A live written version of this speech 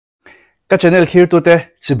ka channel here to te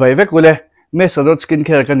chibai vek ule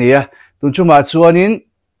mesa.skincare ka nia tun chuma chuanin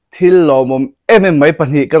thil lomom mai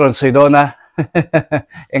pani karon seidona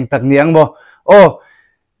eng tak niang mo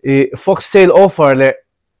FOXTALE offer le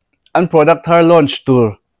an product har launch tour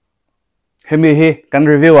hemi hi kan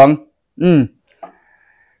review ang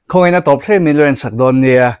khong ina top 3 million sak don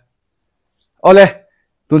nia ole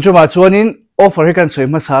tun chuma chuanin offer hi kan soi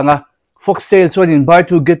ma sanga FOXTALE chuanin buy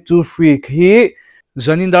to get 2 free hi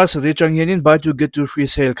zanindar sari chang hianin buy to get 2 free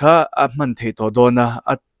sale kha a man thei to dona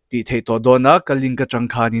a ti thei to dona ka link ka chang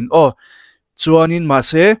khanin chuanin ma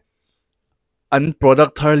se an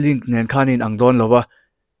product thar link nen khanin ang don lowa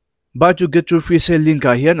buy to get 2 free sale link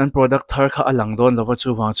a hian an product thar kha alang don lowa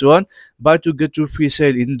chu wang chuan buy to get 2 free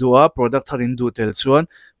sale in dua product thar in du tel chuan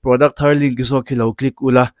product thar link zo ki lo click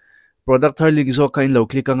ula product thar link zo ka in lo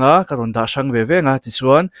click anga karon da sang ve ve nga ti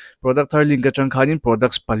chuan product thar link ka chang khanin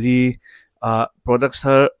products pali products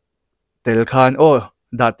thar tel khan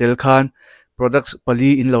da tel khan products pali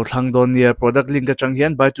in lo thlang don nia product link ka chang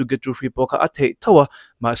hian buy to get 2 free po ka a thei thawa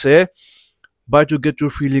ma se buy to get 2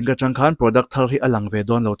 free link ka chang khan product thar hi alang ve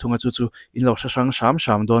don lo thunga chu in lo sang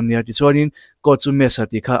sham don nia ti chuanin ko chu mesa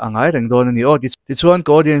ti kha angai reng don ani ti chuan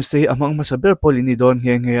ko audience te amang ma saber polini don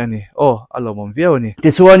nge ani alomom viau ani ti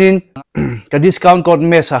chuanin ka discount code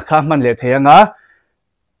mesa kha man le theanga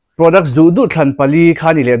products du thlan pali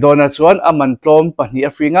khani le dona chuan aman tlom pani a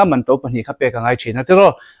free nga man to pani kha pe ka ngai china tero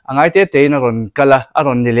angai te na ron kala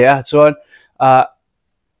aron ni le a chuan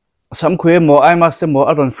sam khue mo I must mo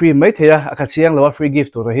aron free mai theya aka chiang lawa free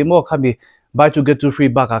gift to hi mo khami buy to get 2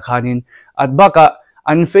 free baka khanin at baka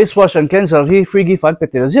an face wash and cleanser hi free gift an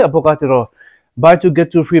petel ji apoka tero buy to get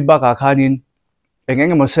 2 free baka khanin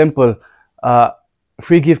engeng mo sample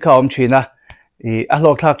free gift ka china a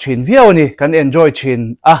lok thak chin viau ni kan enjoy chin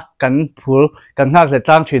kan phul kan ngak le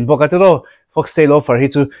tlang chin boka tero FOXTALE offer hi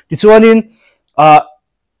chu ti chuanin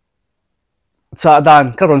chadan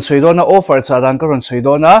karon soidona offer chadan karon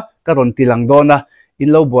soidona karon tilang dona in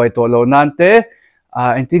lo boy to lo nante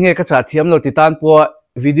entinge ka cha thiam lo titan po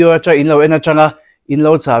video cha in lo ena changa in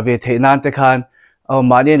lo cha ve thei nante khan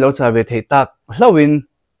mani lo cha ve thei tak hlowin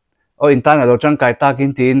in tan lo chang kai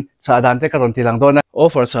takin tin chadan te karon tilang dona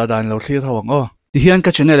offer chadan lo thlir hawang ti hian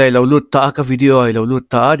ka channel ai lo lut ta ka video ai lo lut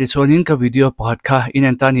ta di chonin ka video pakhat kha in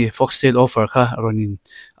an tani FOXTALE offer kha ronin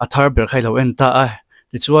athar ber khai lo en ta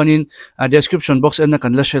ti chuanin description box en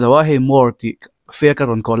kan la shelawa he more ti fe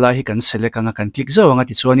karon ko la hi kan select anga kan click zawanga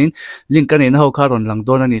ti chuanin link kan en ho kha ron lang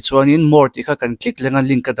don ani chuanin more ti kha kan click lenga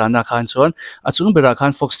link ka dana khan chuan achung bera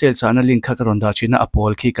khan FOXTALE chana link kha karon da china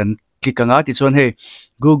apol khi kan click anga ti chuan he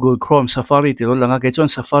Google Chrome Safari ti lo langa ke chuan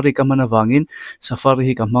Safari ka mana wangin Safari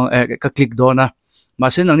hi ka mang ka click dona ma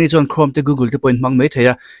sen ang ni chuan Chrome te Google te point mang mai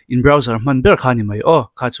theya in browser man ber khani mai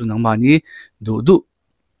kha chu nang mani du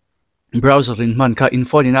browser in man kha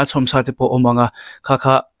info ni na chom sa te po omanga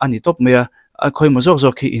kha ani top meya khoi mo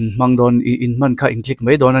zok hi in mangdon in man kha in click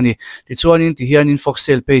mai don ani ti chuanin ti hian in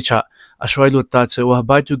FOXTALE page a shoi lut ta chewa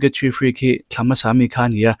buy to get 3 free khi thama sami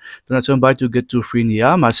khania tuna chuan buy to get 2 free nia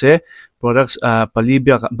ma se products pali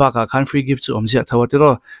baka khan free gift chu omzia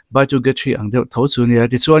thawatero buy to get 3 ang de tho chu nia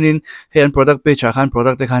ti chuanin he an product page khan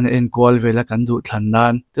product te khan en call vela kan du thlan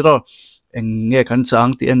nan tero eng nge kan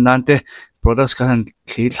chang ti en nan te products khan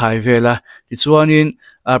thli thlai vela ti chuanin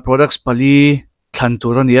products pali thlan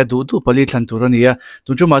turania du pali thlan turania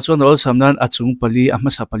tunchu ma chuan ol samnan achung pali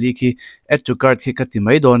amasa pali ki add to cart khi kati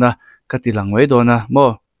mai dona kati lang mai dona mo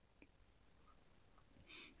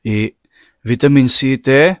vitamin C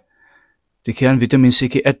te tikhian vitamin C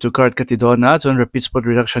ki add to cart kati dona chuan rapid spot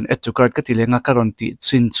reduction add to cart kati lenga karon ti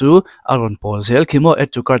chin chu aron polzel ki mo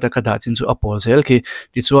add to cart ka da chin chu a polzel ki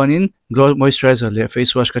ti chuanin glow moisturizer le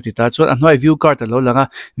face wash kati ta chuan anhoi view cart lo langa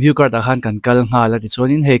view cart a han kan kal nga la ti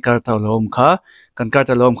chuanin he cart ta lom kha kan cart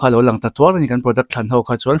ta lom kha lo lang ta twar ni kan product thlan ho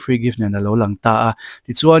kha chuan free gift nen lo lang ta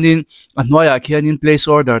ti chuanin anhoi a khianin place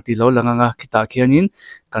order ti lo langa nga kita khianin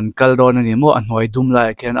kan kal don ani mo anhoi dum la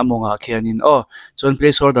khian amonga khianin chuan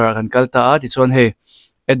place order kan kal ta ti chuan he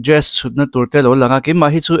address chutna turte lo langa ki ma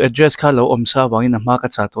hi chu address kha lo omsa wangin ama ka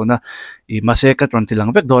cha tona ma se ka tron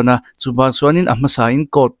tilang vek dona chuba chuanin ama sa in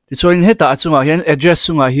code ti chuanin heta achunga hian address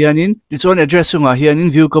sunga hianin ti chuan address sunga hianin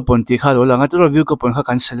view coupon ti kha lo langa tu view coupon kha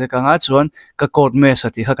kan select anga chuan ka code mesa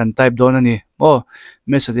ti kha kan type don ani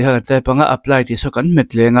mesa ti kha kan type anga apply ti so kan met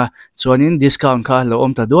lenga chuanin discount kha lo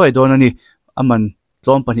om ta do ai don ani aman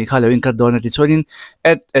tlom pani kha lo in ka don ati chuanin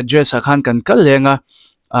address khan kan kal lenga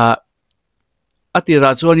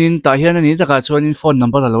atira chuanin ta hian ani taka chuanin phone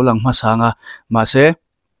number lo lang ma sanga ma se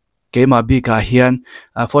keima bi ka hian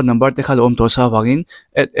phone number te khal om to sa wangin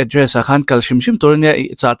address a khan kal shim tur ne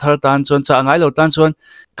cha thar tan chon cha ngai lo tan chon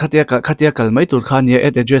khatia kal mai tur khan ye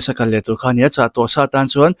address a kal le tur khan ye cha to sa tan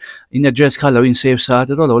chon in address kha lo in save sa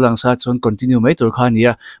te lo lang sa chon continue mai tur khan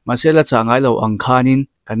ya ma se la cha ngai lo ang khanin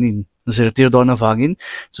kanin zertir dona wangin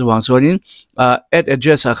chuwang chuanin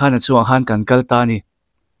address a khan chuwang han kan kal ta ni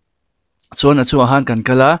chuan a chuwang han kan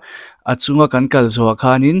kala a chunga kan kal zo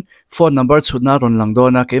khanin phone number chutna ron lang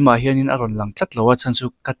dona keima hianin a ron lang tlat lowa chan chu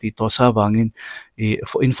kati to sa wangin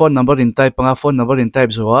in phone number in type anga phone number in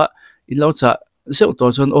type zo a in lo cha zeu to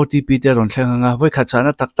chon OTP te ron thlenganga voi kha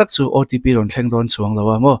chana tak tak chu OTP ron thleng don chuang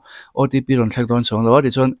lowa mo OTP ron thleng don chuang lowa ti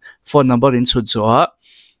chuan phone number in chut zo a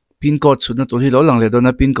pin code chutna tur hi lo lang le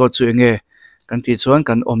dona pin code chu enge kan ti chuan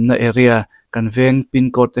kan omna area kan veng pin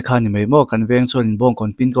code te khani mai mo kan veng chuan in bong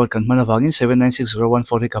kon pin code kan hmana wangin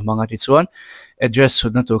 796014 ka manga ti chuan address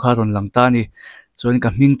chutna tur kha ron lang ta ni chuan ka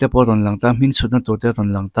hming te pawh ron lang ta hming chutna tur te ron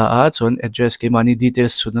lang ta a chuan address ke mani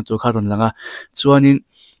details chutna tur kha ron langa chuanin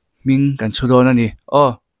hming kan chu dawn ani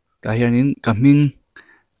ka hianin ka hming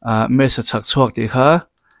mesa chhak chhuak ti kha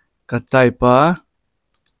ka type a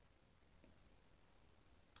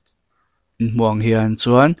muang hian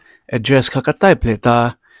chuan address kha ka type le ta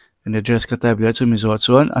an address ka type le chu mi zo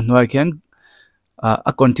chuan anwai khian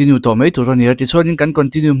a continue to mai tur ani ti chuan in kan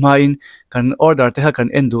continue ma in kan order te kha kan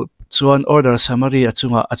endu chuan order summary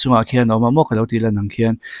achunga khian oma mo ka lo ti la nang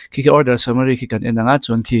khian ki order summary ki kan enanga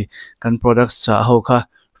chuan ki kan products cha ho kha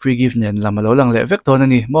free gift nen lama lo lang le vek ton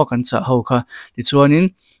ani mo kan cha ho kha ti chuan in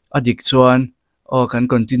adik chuan kan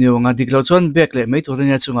continue nga dik lo chuan back le mai tur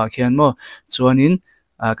ani achunga khian mo chuan in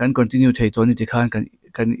kan continue thei to ni ti khan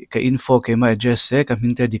ka info ke ma address se ka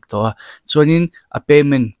hmingte dik to a chuanin a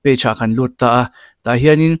payment page a kan lut ta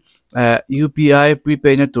hianin UPI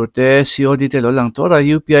prepay na turte COD te lo lang to ra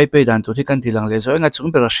UPI pay dan tur hi kan tilang le zo nga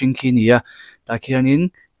chung bera hring khi ni a ta khianin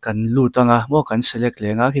kan lut anga mo kan select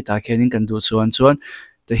lenga ki ta khianin kan du chuan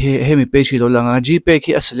te he mi page lo langa GPay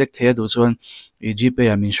ki a select the du chuan GPay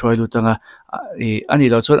a min shoi lut anga ani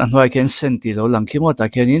lo chuan anhwai khian send ti lo lang khi mo ta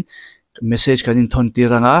khianin message kan in thon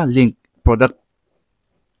tiranga link product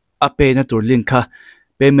a pay na tur link kha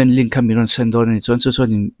payment link kha miron send don ni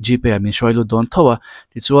chuan in GPay min shoi lu don thowa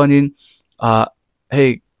ti chuanin hey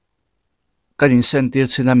kan in send tir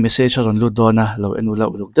china message ron lu dona lo enu lo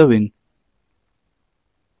luk dawin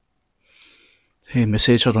hey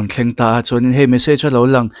message ron thleng ta chuanin hey message lo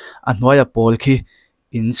lang anhwaya pol khi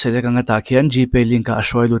in select anga ta khian GPay link a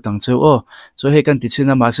shoi lu tang cheu so hey kan ti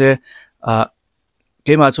china ma se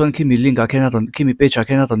keima chuan kimi link a khena ron kimi page a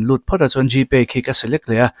khena ron lut phota chuan GPay khi ka select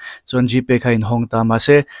le a chuan GPay kha in hong ta ma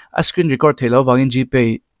se a screen record thelo wangin GPay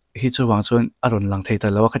hi chu wang chuan a ron lang thei ta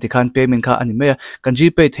lo khati khan payment kha ani me kan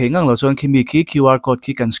GPay theingang lo chuan kimi khi QR code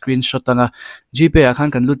khi kan screenshot anga GPay a khan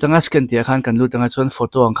kan lut anga scan ti a khan kan lut anga chuan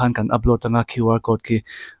photo ang khan kan upload anga QR code khi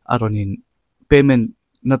a ron in payment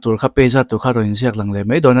na tur kha peza tu kha ron in ziak lang le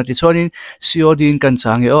mai dona ti chuan in COD in kan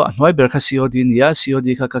change anhwai ber kha COD ni ya COD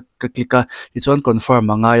kha ka click a ti chuan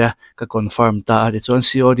confirm anga ya ka confirm ta ti chuan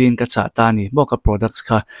COD in ka cha ta ni mo ka products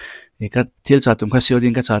kha ka thil cha tum kha COD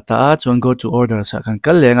in ka cha ta chuan go to order sa kan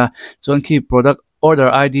kal lenga chuan ki product order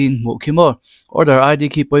ID mu khi mo order ID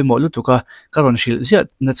ki poi mo lu tu ka ron shil zia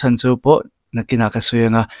na chan cheu po nakina ka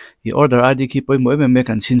suyenga I order ID ki poi mo me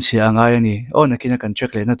kan chin sia anga yani nakina kan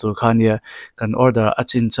check le na tur khania kan order a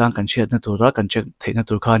chin chang kan chet na tur ra kan check theina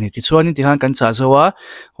tur khani ti chuan ti han kan cha zawa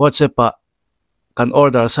WhatsApp a kan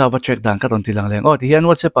order sa wa check dan ka ron tilang leng ti hian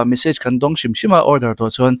WhatsApp a message kan dong shima order to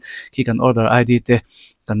chuan ki kan order ID te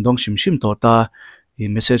kan dong shim to ta I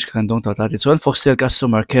message kan dong ta ti chuan FOXTALE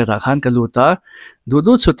customer care da khan ka luta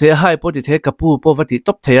du chu the hai po ti the kapu po wati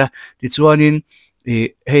top theya ti chuanin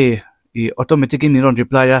hey automatically miron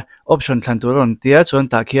reply option thlan turon tia chuan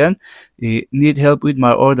ta khian need help with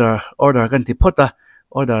my order kan ti phota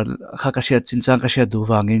order kha ka shia chinchang ka shia du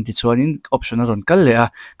wangin ti chuanin option ron kal le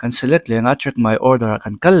kan select lenga check my order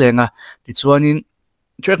kan kal lenga ti chuanin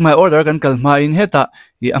check my order kan kal ma in heta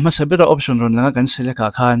ama sabera option ron langa kan select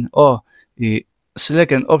a khan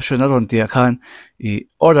select an option ron tia khan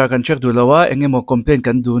order kan check du lawa engemo complaint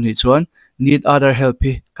kan du ni chuan need other help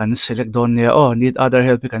hi kan select don ne need other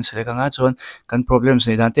help hi kan select anga chuan kan problems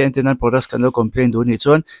nei dan te antenan products kan lo complain du ni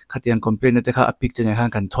chuan khatiang complain te kha apik te ne khan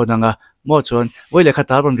kan thonanga mo chuan voile kha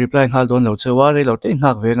ta ron reply ngal don lo chewa re lo te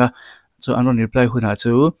ngak wenga chu anon reply huna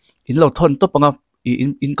chu in lo thon to panga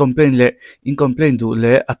in complain du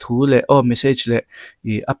le athu le message le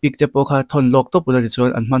apik te po kha thon lok to pula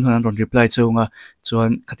chuan an man hon ron reply chunga chuan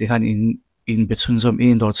khati khan in between zom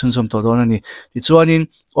in do chun zom to don ani ti chuanin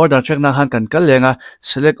order track na han kan kal lenga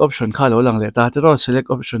select option kha lo lang le ta te ro select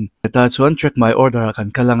option ta chuan track my order kan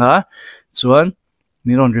kalanga chuan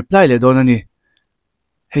miron reply le don ani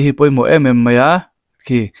hi poimo maya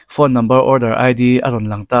ki phone number order id aron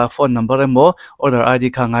langta phone number emo order id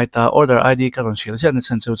kha ngai ta order id karon shil sia na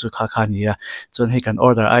chan chu kha kha nia chon hi kan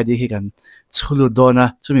order id hi kan chulu dona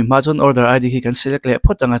chumi ma chon order id hi kan select le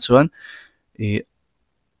photanga chuan e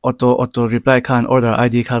auto reply khan order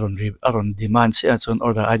id karon aron demand sia chon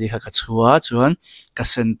order id kha ka chua chuan ka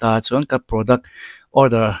senta chuan ka product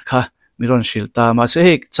order kha miron shilta ma se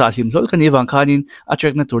hek cha hlim hlol kani wang khanin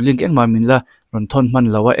attract na tur link eng ma min la ron thon man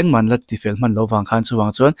lawa eng man la tifel man lo wang khan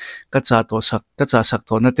chuwang chuan ka cha sak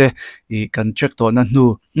to na te I kan check to na nu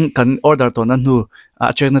kan order to na nu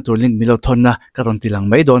attract na tur link milo thon na ka ron tilang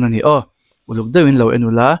mai don ani o uluk dewin lo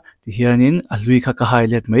enula ti hianin a hlui kha ka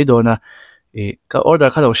highlight mai dona ka order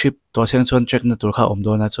kha lo ship to seng chon check na tur kha om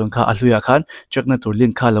dona chon kha a hluya khan check na tur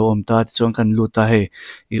link kha lo om ta chon kan luta he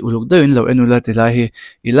uluk dewin lo enula ti la hi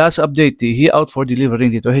last update ti hi out for delivery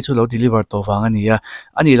ti to he chu lo deliver to wang ani ya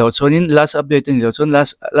ani lo chonin last update ni lo chon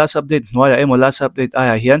last update noya emo last update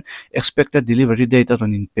aya hian expected delivery date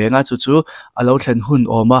aron in penga chu a lo thlen hun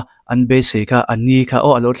oma an be se kha ani kha o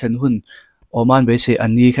a lo thlen hun oman be se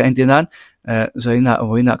ani kha entinan zaina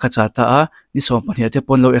oina ka chata a ni som pania te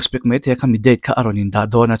pon lo expect me te khami date kha aron in da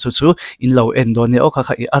dona chu in lo end don ne o kha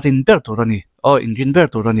I arin ber to rani o in rin ber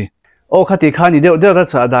to rani o khati khani de ra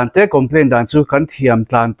cha dan te complain dan chu kan thiam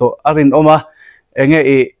tlan to arin oma enge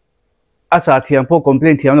a cha thiam po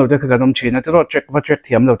complain thiam lo te kha dom china te ro check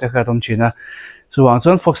thiam lo te kha dom china chuwang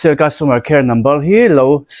chon FOXTALE customer care number hi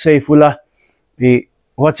lo save ula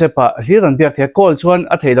WhatsApp a hiran biak the call chuan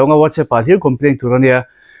a thei lo nga WhatsApp a hir complain tu rania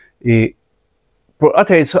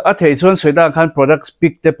a thei chuan soida khan products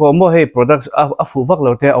pick te po mo hey products a fu vak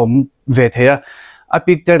lo te om ve theya a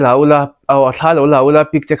pick te laula a thla lo laula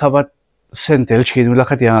pick te khawa sentel chin la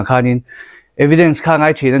khatianga khanin evidence kha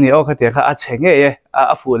ngai thin ani o khate kha a chenge e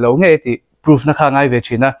a fu lo nge ti proof na kha ngai ve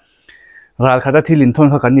china ral khata thilin thon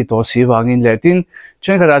kha kan ni to si wangin le tin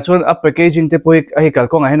chen khara chuan a packaging te poi a hi kal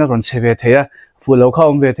ko ngai na ron se ve theya fu lo kha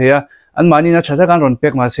om ve theya an mani na chata kan ron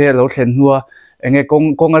pek ma se lo thlen nuwa enge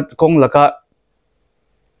kong laka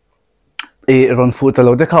ron fu ta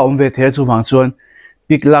lo te kha om ve the chu wang chuan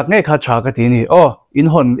pik lak nge kha tha ka ti ni o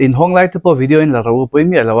in hong lai te po video in la ro poi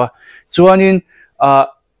mi alawa chuanin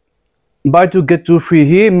buy to get two free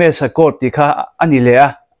hi mesa code ti kha ani le a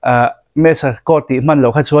mesa code ti man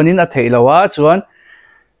lo kha chuanin a thei lawa chuan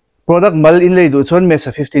product mal in le du chuan mesa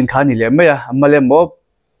 15 kha ni le me ya male mo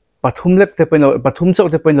pathum lek te pen pathum chau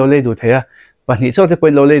te pen lo le du theya pani chau te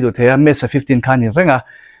pen lo le du theya mesa 15 kha ni renga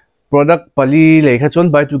product pali le kha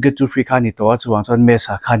chuan buy to get two free kha ni to chuan chuan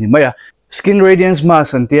mesa kha ni maya skin radiance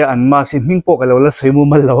mask antia an mask hing po ka lo la seimu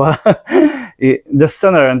mal lawa the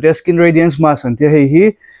stunner antia skin radiance mask antia hei hi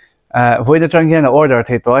voina chang hian order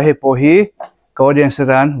thei to he po hi audience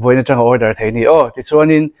ran voina chang order thei ni o ti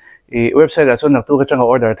chuanin website a chuan naktu ka chang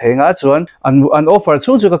order thei nga chuan an offer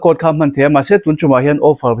chu ka code kham man the ma se tun chuma hian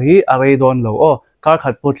offer hi array don lo o kar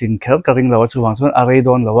khat potlin khel ka ring lo chuwang chuan array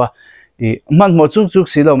don lo wa man mo chuk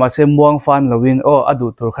si lo ma se muang fan lovin o adu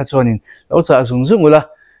tur kha chuanin lo cha zung ula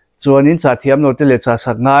chuanin cha thiam lo te le cha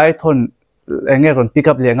sak ngai thon enge ron pick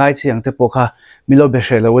up le ngai chiang te pokha milo be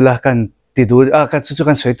she lo ula kan ti du a ka chu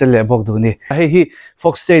kan soitel le bok du ni hei hi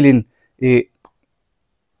FOXTALE in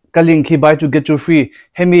kaling ki buy to get you free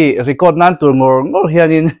hemi record nan tur ngor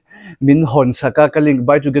hianin min hon saka kaling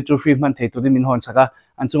buy to get you free man thei tu ni min hon saka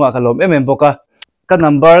an chunga kalom boka ka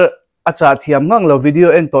number acha thiam ngang lo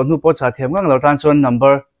video en to nu po cha thiam ngang lo tan chuan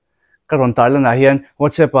number ka ron tar lana hian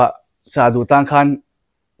WhatsApp a cha du tang khan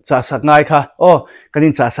cha sak ngai kha o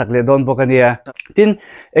kanin cha sak le don boka nia tin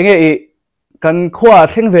enge kan khwa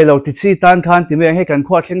thleng ve lo ti chi tan khan ti me he kan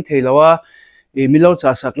khwa thleng thei lawa milo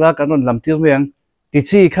cha sak la kan ron lamtir meng ti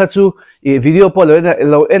chi kha chu video po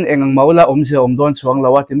lo en engang maula omse om don chuang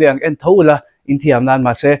lawa ti meng en thoula in thiam nan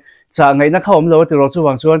ma se cha ngai na kha om lo ti ro chu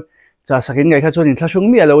wang chuan cha sakin ngai kha chuan in thlashung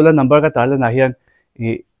mi alo la number ka tar lana hian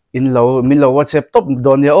in lo min lo WhatsApp top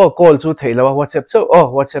don ya o call chu thei lawa WhatsApp chu o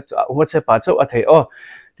WhatsApp pa chu a thei o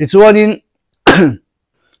ti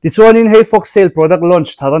chuanin hey FOXTALE product launch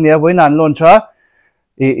tharania voinan launch a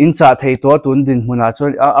in cha thei to tun din huna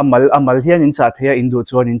chuan amal hian in cha theya in du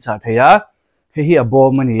chuan in cha theya hi a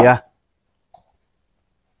bom ani ya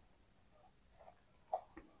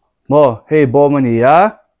mo hey bom ani ya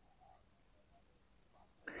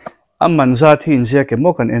amman za thin sia ke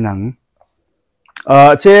mo kan enang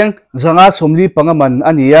cheng zanga somli pangaman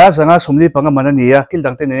ania zanga somli pangaman ania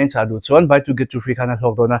kildang te nen cha du chuan buy to get two free khana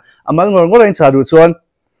thlok dona amal ngor in cha du chuan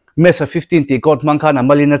mesa 15 ti code mang khan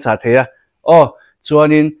amalina cha theya o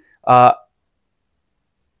chuanin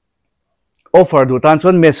offer du tan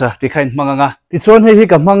chuan mesa ti khain manganga ti chuan hei hi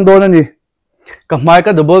ka mang don ani ka mai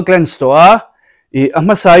ka double cleanse to a I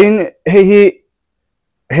ama sain hei hi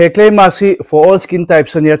he clay mask hi for all skin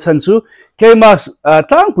types ania chan chu clay mask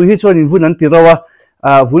tang pui hi chuan in vun an ti rawa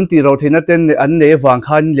vun ti ro thina ten an ne wang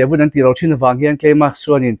khan le vun an ti ro thin wang hian clay mask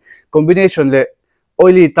chuan in combination le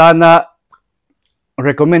oily ta na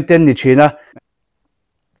recommend ten ni china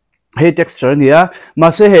hey texture nia ma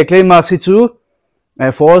se he clay mask hi chu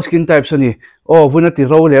for all skin types ani o vuna ti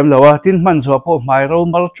ro lem lawa tin man zo po mai ro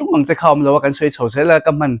mal chung ang te kham lawa kan sei chho se la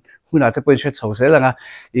ka man huna te point che chho se la nga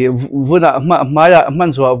I vuna ma ya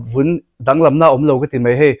man zo vun danglam na om lo ka ti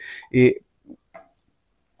mai he I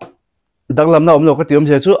danglam na om lo ka ti om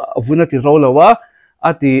se chu vuna ti ro lawa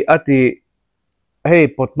ati hey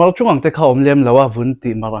pot mal chung ang te kha om lem lawa vun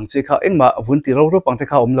ti marang chi kha engma vun ti ro ro pang te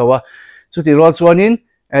kha om lawa chu ti ro chuanin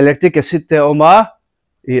lactic acid te oma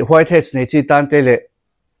whiteheads nei chi tan te le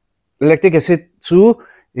lactic acid chu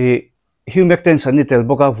humectants ani tel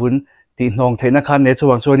boka vun ti hnong theina khan ne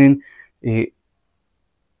chuwang chuanin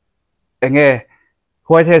enge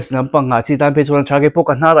whiteheads nam pang nga chi tan pe chuan thage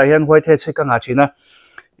poka hna ra hian whiteheads ka nga china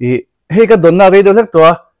he ka donna re do lek to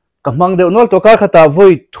ka mang de nol to ka khata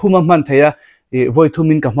voi thuma man theya voi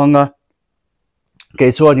thumin ka manga ke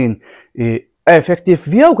chuanin effective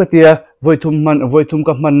viau ka tia voi thum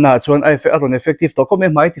ka man na chuan aron effective to ko me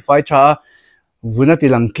mai ti fai cha vuna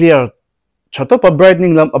tilang clear chato pa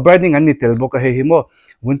brightening an ni tel boka he himo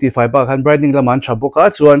 25 ba khan brightening lam an cha boka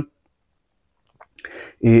chuan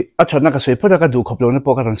a chana ka sei phata ka du khoplo na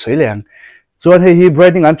poka ran sei leng chuan he hi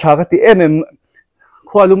brightening an cha ka ti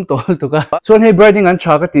khwalum to ka chuan he brightening an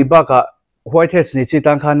cha ka ti ba ka whiteheads ni chi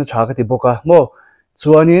tang khan na cha ka ti boka mo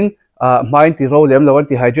chuanin mind ti ro lem lawan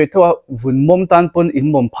ti hydrate to vun mom tan pon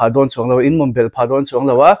in mom phadon chong lawa in mom bel phadon chong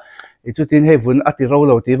lawa I chu tin he vun ati ro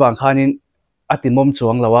lo ti wang khanin ati mom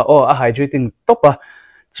chuang lawa o a hydrating topa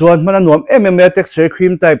chuan mana nuam texture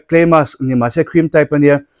cream type clay mask ni ma se cream type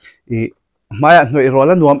ania I maya noi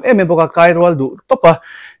rola nuam boka kai rol du topa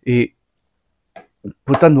I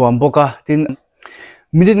putan nuam boka tin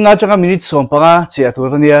minute nga changa minute som panga chia tur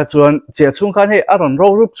ania chuan chia chung khan he aron ro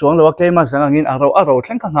rup chuang lawa clay mask angin aro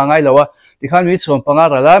thleng kha ngai lawa ti khan minute som panga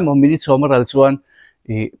rala mo minute som ral chuan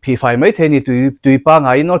P5 mai the ni tui pa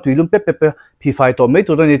ngai no tui lum pe P5 to mai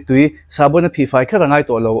tu ni tui sabon P5 kha rangai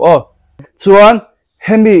to lo o chuan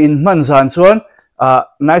hemi in man zan chuan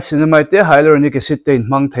niacinamide te hyaluronic acid te in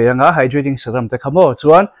mang theyanga hydrating serum te khamo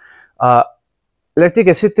chuan lactic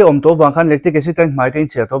acid te om to wang khan lactic acid te mai te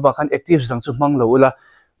chia to wang khan actives dang chu mang lo ula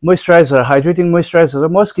moisturizer hydrating moisturizer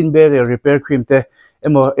mo skin barrier repair cream te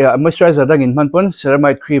emo moisturizer dang in man pon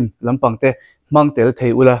ceramide cream lampang te mang tel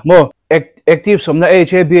thei ula mo active somna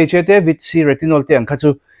AHA BHA te vit C retinol te ang khachu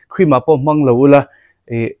cream apo mang lo ula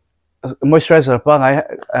moisturizer pa ngai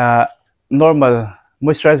normal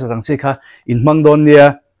moisturizer dang chi kha in mang don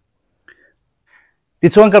nia ti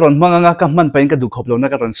chuan ka ron manganga ka man pain ka du khoplo na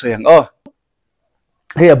ka ron soyang o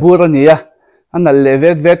he abura nia an le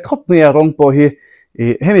vet khop mi rong po hi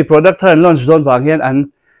hemi product than launch don wang hian an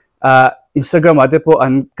Instagram ate po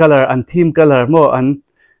an color an theme color mo an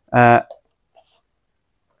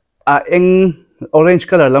eng orange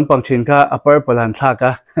color lampang chin ka a purple an tha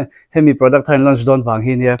ka hemi product than launch don wang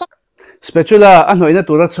hi nia spatula an hoina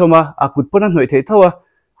tura choma a kut pon an hoi thei thawa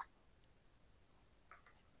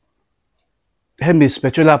hemi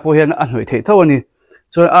spatula po hian an hoi thei thawani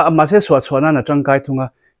so ma se swa chwana na tangkai thunga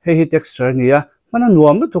he texture nia mana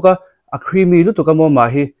nuam lu tuka a creamy lu tuka mo ma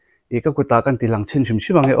hi ka kuta kan tilang chin chim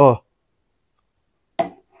chimange o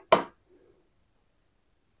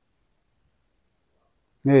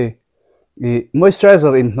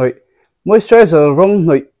moisturizer in noi moisturizer rong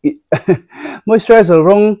noi moisturizer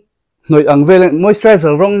rong noi angvel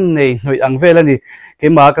moisturizer rong nei noi angvel ani ke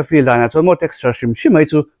ma ka feel dana so mo texture shim shimai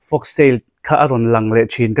chu foxtail kha aron lang le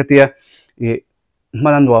chin ka tia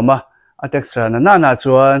manan wama a texture na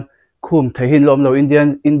chuan khum thehin lom lo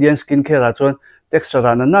Indian skincare a chuan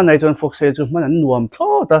texture na nai chuan foxtail chu manan nuam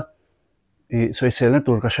thota soi sel na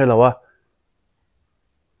tur ka shelawa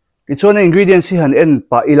it's one ingredients hi han en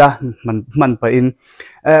pa ila man pa in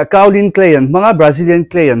kaolin clay an manga Brazilian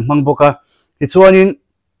clay an mangboka it's one in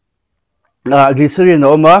glycerin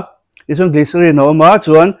oma it's one glycerin oma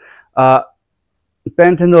chuan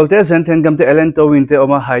panthenol te xanthan gam te allantoin te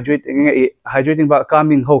oma hydrating ba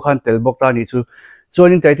calming ho khan tel bok ta ni chu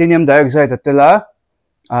chuan in titanium dioxide atela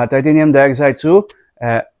titanium dioxide chu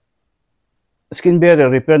skin barrier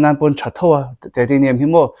repair nan pon chathawa titanium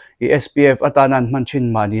himo SPF atanan manchin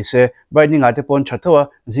mani se brightening ate pon chathawa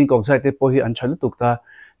zinc oxide te po hi an chalu tukta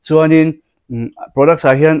chuanin products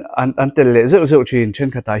a hian an tel le zeu zeu thin then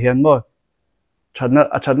khata hian mo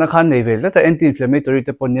chhatna khan nei vel ta anti inflammatory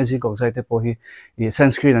te pon zinc oxide te po hi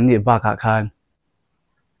sunscreen an ni ba ka khan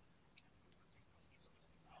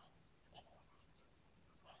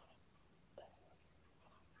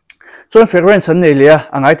chuan fragrance an nei lia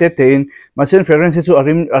angai te in masen fragrance chu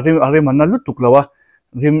arim an lu tuk lawa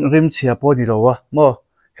rim chhia po ni lawa mo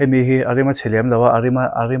hemi hi arima chelem lawa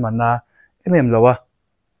arima na em lawa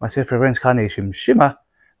masen fragrance khan ei shima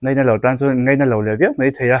ngaina lo tan chuan ngaina lo le vek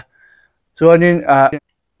mai theya chuanin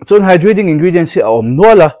chuan hydrating ingredients hi om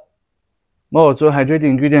nuala mo chuan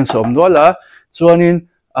hydrating ingredients om nuala chuanin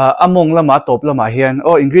among lama top lama hian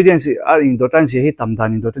ingredients important si hi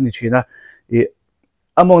tamdan in dotan ni china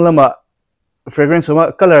among lama fragrance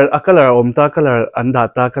color om ta color anda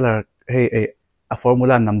ta color hey a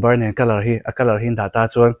formula number ne color hi data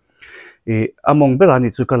chuan among berani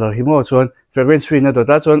chu color hi mo chuan fragrance free na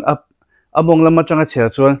data chuan among lama changa chhia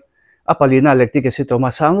chuan apalina lactic acid to ma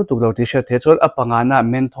sang tu lo t-shirt the chuan apangana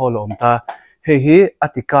menthol om ta hei hi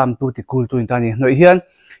atikam tu ti cool tu intani noi hian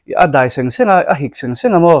a dai senga a hik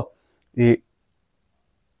senga mo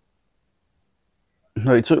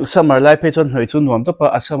noi chu summer life chon noi chu nuam to pa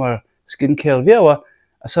a summer skincare viawa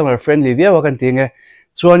a summer friendly viawa kan tinge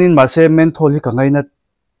chuanin ma se menthol hi ka ngaina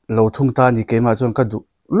lo thung ta ni ke ma chon ka du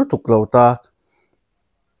lutuk lo ta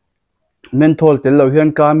menthol tel lo hian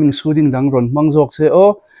calming soothing dang ron mangjok se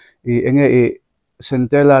enge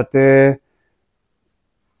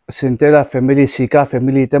centella family sika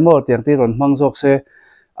family te mo tiang ti ron mangjok se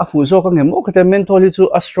a fu zo ka ngem o ka menthol hi chu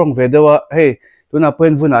a strong ve dewa hey tuna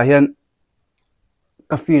point vuna hian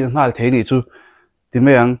ka feel ngal thei ni chu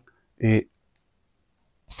timeyang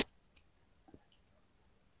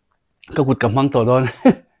ka gut kam hang to don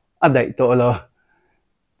a dai to lo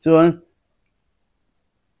chuan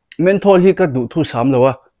menthol hi ka du thu sam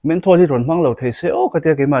lowa menthol hi ron mang lo thei se ka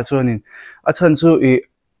te ke ma chuanin a chan chu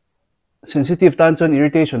sensitive tan chuan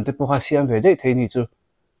irritation te po kha siam ve dei thei ni chu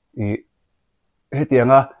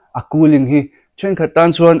hetianga a cooling hi chen khat tan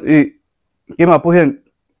chuan ke ma po hian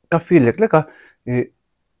ka feel lek leka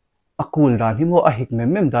a cool dan hi mo a hik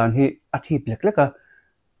mem dan hi a thip lek leka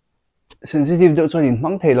sensitive do chuan in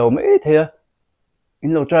mang thei lo me theya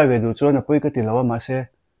in lo try ve du chuan a poi ka ti lawa ma se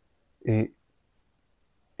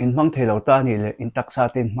in mang thei lo ta ni le in taksa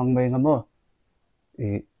ten mang mai nga mo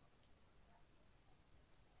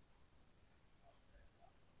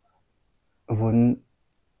vun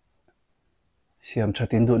siam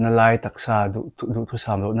thatin du na lai taksa du thu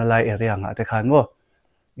sam lo na lai area nga te khan mo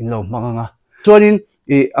in lo manga chuanin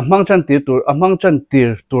amang chan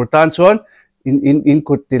tir tur tan chuan in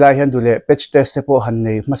kut tilai hian dule patch test te po han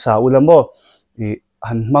nei masa ulamo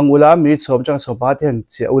han mangula mi som chang so ba ten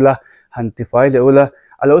che ula han ti fai le ula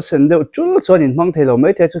alo sen de chul chuan in mang thelo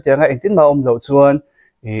mai the chu tianga entin ma om lo chuan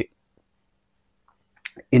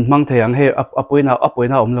in mang theyang he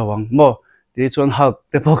apoina om lawang mo ti chuan hak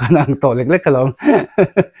te po kanang to lek lek kalong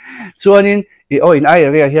chuanin in ai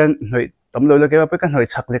area hian noi tam lo ke pa kan hoi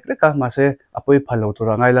chak lek lek ka ma se apoi phalo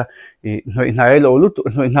tura ngai la noi nai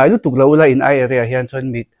lu tuk lo la in ai area hian chuan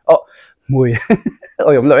mit mui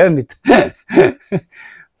om lo mit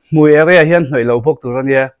mui area hian noi lo bok tura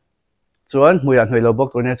nia chuan mui an hoi lo bok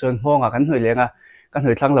tura nia chuan honga kan hoi lenga kan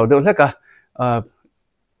hoi thlang lo de leka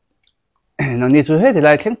nang ni chu he de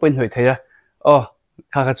lai thleng point hoi theya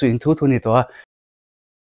kha chu in thu ni to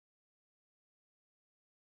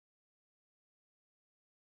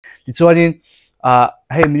ti chuanin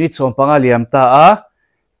hei minute som panga liam ta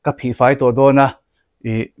ka phi fai to dona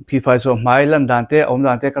phi fai so mai lan dan te om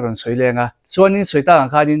dan te ka ron soi lenga chuanin soita ang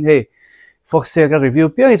khanin hei FOXTALE ka review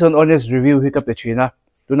pia ni chon honest review hi ka pe china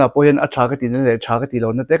tuna pohen a tha ka tin le tha ka ti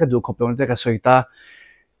lo na te ka du khop lo na te ka soita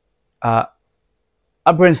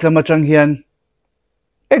a brands lama chang hian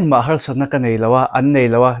engma har sanna ka nei lawa an nei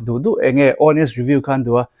lawa du enge honest review khan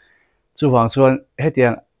duwa chuwang chuan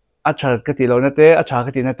hetiang a thar ka ti lo na te a tha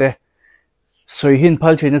ka ti na te soi hin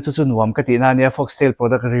phal thina chu nuam ka ti na nia FOXTALE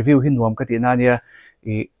product review hin nuam ka ti na nia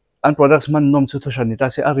an products man nom chu thoshan ni ta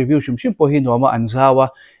se a review shim po hi nuama an zawa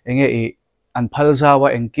enge an phal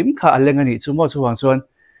zawa engkim kha alenga ni chumo chuwang chuan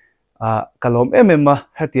kalom ma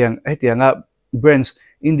hetianga brands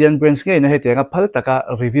Indian brands nge na hetianga phal taka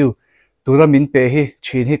review tura min pe hi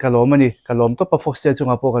chin hi kalom ani kalom to pa FOXTALE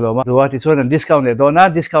chunga po kaloma duwa ti chuan discount le dona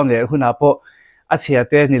discount le huna po a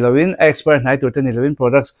chiate ni lovin expert nai tur te ni lovin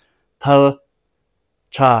products thal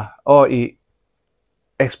CHAH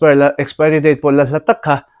expiry date po la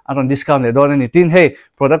takha aron discount le dona ni tin hey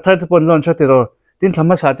product thar te pon launch atiro tin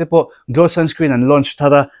thama sa te po glow sunscreen and launch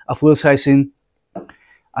thara a full size in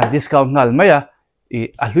a discount ngal maya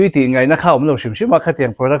lui ti ngai na kha lo shim shim kha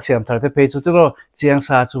tiang product siam thar te pe chu tu ro chiang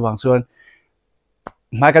sa chu wang chuan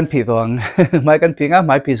mai kan phi tong mai kan phi nga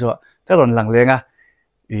mai phi zo ka ron lang lenga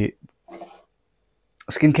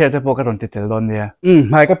skincare te po ka ron ti tel don nia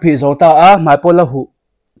mai ka phi zo ta a mai po la hu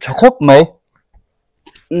chakop mai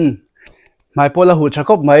mai po la hu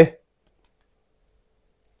chakop mai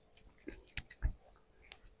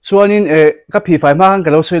chuanin ka phi fai ma kan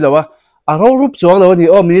ka lo soi lawa a ro rup chuang lo ni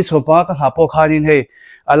o mini chopa ka ha po khanin hei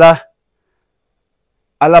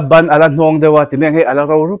ala ban ala nong dewa ti meng hei ala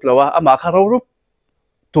ro rup lawa ama kha ro rup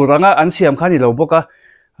turanga an siam khani lo boka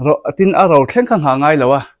ro tin a ro thleng khang ha ngai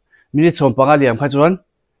lawa mini chopa nga liam kha chuan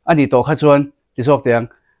ani to kha chuan ti sok tiang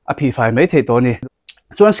a phi fai mai thei to ni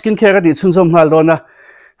chuan skincare ka ti chun zom hal dona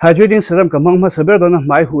hydrating serum ka mangma saber dona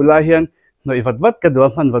mai hu la hian noi vat ka do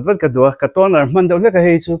man vat ka do ka toner man do le ka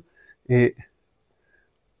hei chu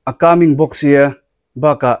a calming box here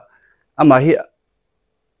baka ama hi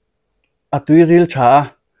atui ril tha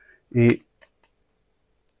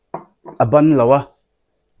aban lawa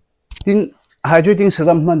tin hydrating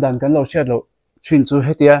serum man dan kan lo chat lo chin chu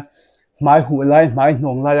hetia mai hu lai mai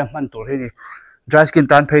nong lai man tur he ni dry skin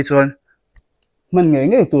tan phei chuan man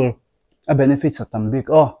nge tur a benefit sa tam big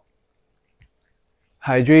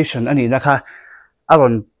hydration ani na kha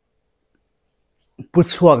aron put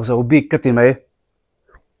chuak zo big ka ti mai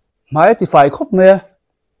mai ti fai khop me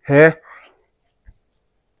he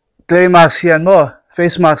clay mask hian mo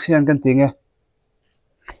face mask hian kan tinge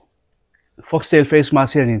FOXTALE face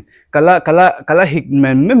mask hian kala hik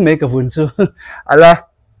me ka vun chu ala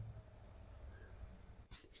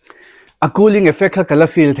a cooling effect kha kala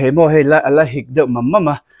feel thei mo he la ala hik de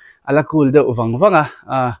mamma ala cool de wanga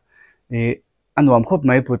anwam khop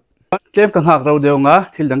mai put tlem ka hak ro deunga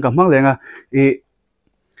thil dang ka mang lenga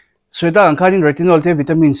soida ang khanin retinol te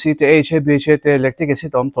vitamin C te A BHA te lactic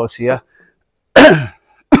acid om to sia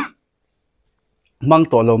mang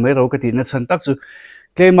to lo me ro ka ti na chan tak chu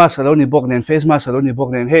clay mask alo ni bok nen face mask alo ni bok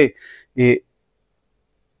nen hey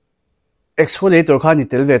exfoliator khani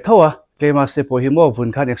tel ve thawa clay mask te po hi mo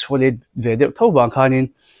vun khan exfoliate ve de thaw wang khanin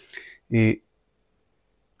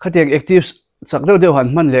khatiang actives chak deuh han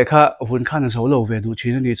man le kha vun khan zo lo ve du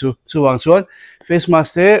thin ani chu wang chuan face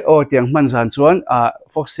mask te o tiang man zan chuan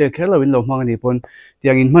FOXTALE kher lo in lo mang ani pon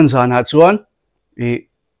tiang in man zan ha chuan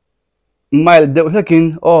mild deuh hlekin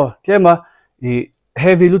tlema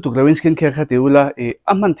heavy lutuk lo in skincare kha tiula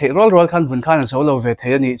aman the rol khan vun khan zo lo ve the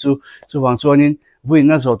ani chu wang chuanin vuin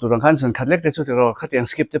na zo turang khan san khatlek te chu te ro khatiang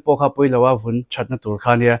skip te po kha poi lawa vun thatna tur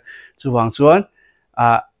khania chu wang chuan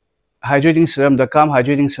hydrating serum da calm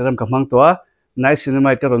hydrating serum ka mang toa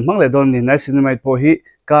niacinamide ka ron mang le don ni niacinamide po hi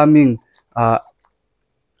calming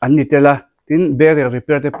an ni tela tin barrier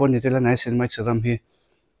repair te po ni tela niacinamide serum hi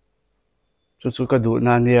chu ka du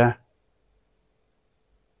na nia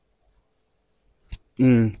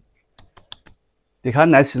ti khan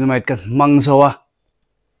niacinamide ka mang zawa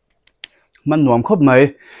man nuam khop mai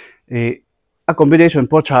a combination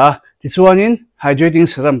po CHAH ti chuanin hydrating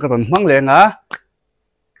serum ka ron mang lenga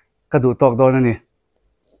ka du tok don ani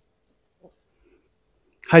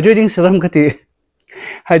hydrating serum ka ti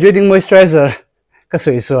hydrating moisturizer ka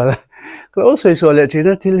soi sual ko soi sual le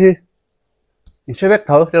thina thil hi in chevek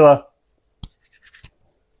thau te wa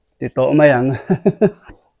ti to ma yang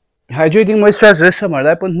hydrating moisturizer summer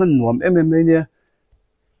lai pon man nuam nia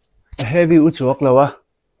heavy u chuak lawa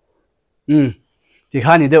ti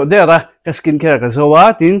khani de ra ka skincare ka zowa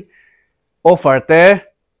tin offer te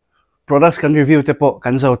products kan review te po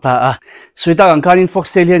kan zo ta suita ang kanin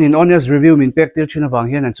FOXTALE hian in honest review min pek tir china wang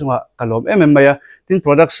hian an chunga kalom maya tin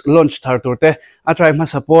products launch thar tur te a try ma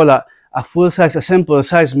sapola a full size a sample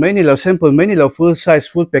size many lo full size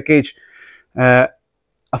full package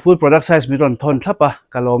a full product size mi ron thon thlapa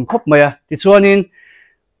kalom khop maya ti chuanin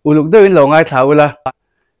uluk deuin lo ngai thaula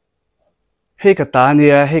hei ka ta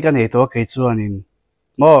nia hei ka nei to ke chuanin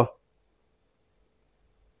mo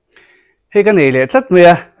hei ka nei le tlat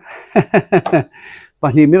maya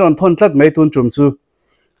pani mi ron thon tlat mai tun chum chu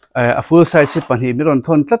a full size pani mi ron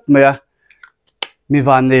thon tlat maya mi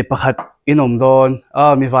van nei pakhat inom don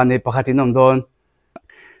mi van nei pakhat inom don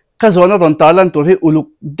ka zona ron talan tur hi uluk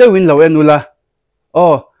deuin lo enula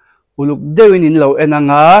uluk deuin in lo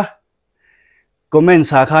enanga comment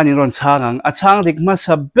sa khanin ron changang a chang rik ma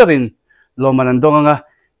saberin lo manan donga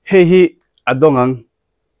hi adongang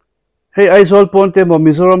hei aizol ponte mo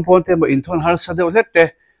mizoram ponte mo inthon har sadeu lekte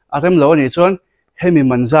arem lo ni chon hemi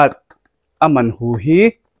manzat aman hu hi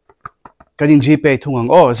kanin gpay thungang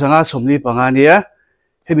zanga somni pangania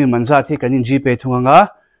hemi manzat hi kanin gpay thunganga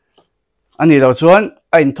ani lo chon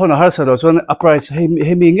a inthon har sa lo chon a price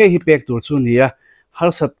hemi nge hi pek tur chu nia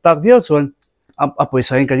har sat tak viau chon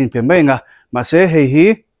poisa in kanin pe mai nga ma se hei hi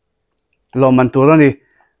lo man tur ani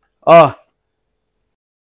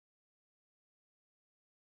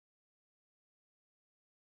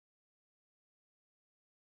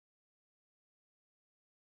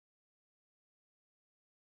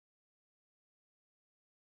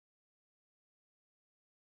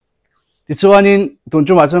ti chuanin tun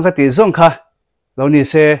chu ma chuan kha ti zong kha lo ni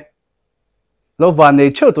se lo van nei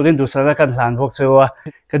cheu turin du sara kan hlan bok chewa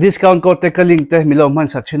ka discount code te ka link te milo man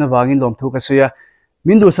sak china wangin lom thu ka suya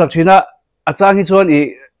min du sak china achang hi chuan I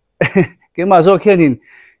ke ma zo khianin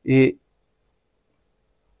I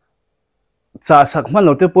cha sak man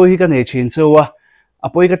lo te poi hi ka nei chin chewa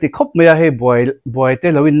apoi ka ti khop meya he boy te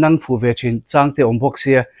lo in nang fu ve chin chang te om bok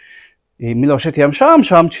sia milo she thiam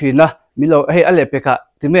sham china milo he ale peka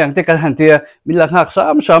ti me ang te kan han tia mila ngak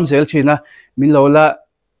sham zel china milo la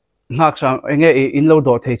ngak sham enge in lo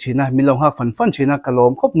do thei china milo ngak fan china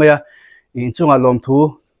kalom khop meya in chunga lom thu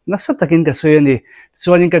na sa takin ka suya ni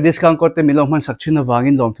chuanin ka discount code te milo man sak china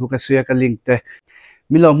wangin lom thu ka suya ka link te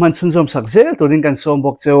milo man chunjom sak zel turin kan som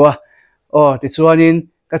bok chewa ti chuanin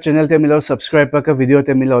ka channel te milo subscribe pa ka video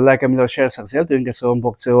te milo like ka milo share sak zel turin ka som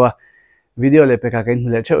bok chewa video le peka kan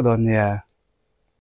hule cheu don nia